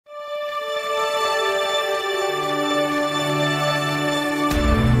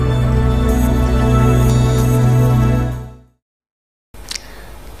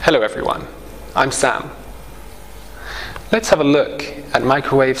Hello everyone, I'm Sam. Let's have a look at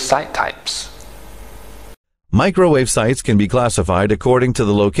microwave site types. Microwave sites can be classified according to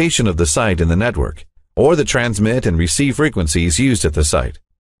the location of the site in the network, or the transmit and receive frequencies used at the site.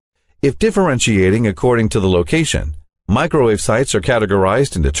 If differentiating according to the location, microwave sites are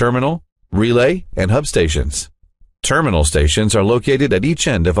categorized into terminal, relay, and hub stations. Terminal stations are located at each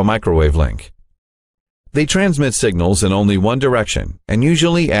end of a microwave link. They transmit signals in only one direction and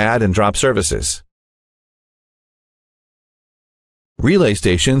usually add and drop services. Relay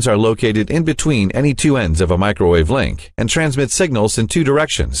stations are located in between any two ends of a microwave link and transmit signals in two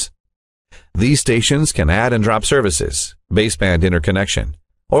directions. These stations can add and drop services, baseband interconnection,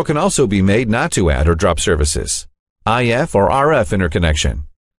 or can also be made not to add or drop services, IF or RF interconnection.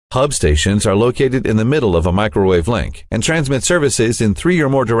 Hub stations are located in the middle of a microwave link and transmit services in three or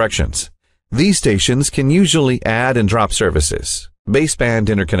more directions. These stations can usually add and drop services, baseband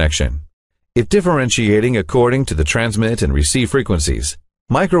interconnection. If differentiating according to the transmit and receive frequencies,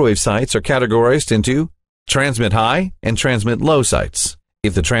 microwave sites are categorized into transmit high and transmit low sites.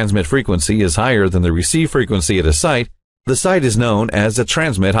 If the transmit frequency is higher than the receive frequency at a site, the site is known as a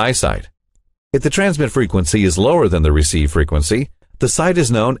transmit high site. If the transmit frequency is lower than the receive frequency, the site is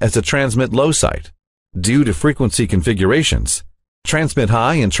known as a transmit low site. Due to frequency configurations, transmit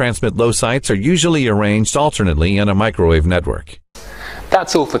high and transmit low sites are usually arranged alternately in a microwave network.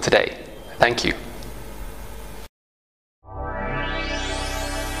 That's all for today. Thank you.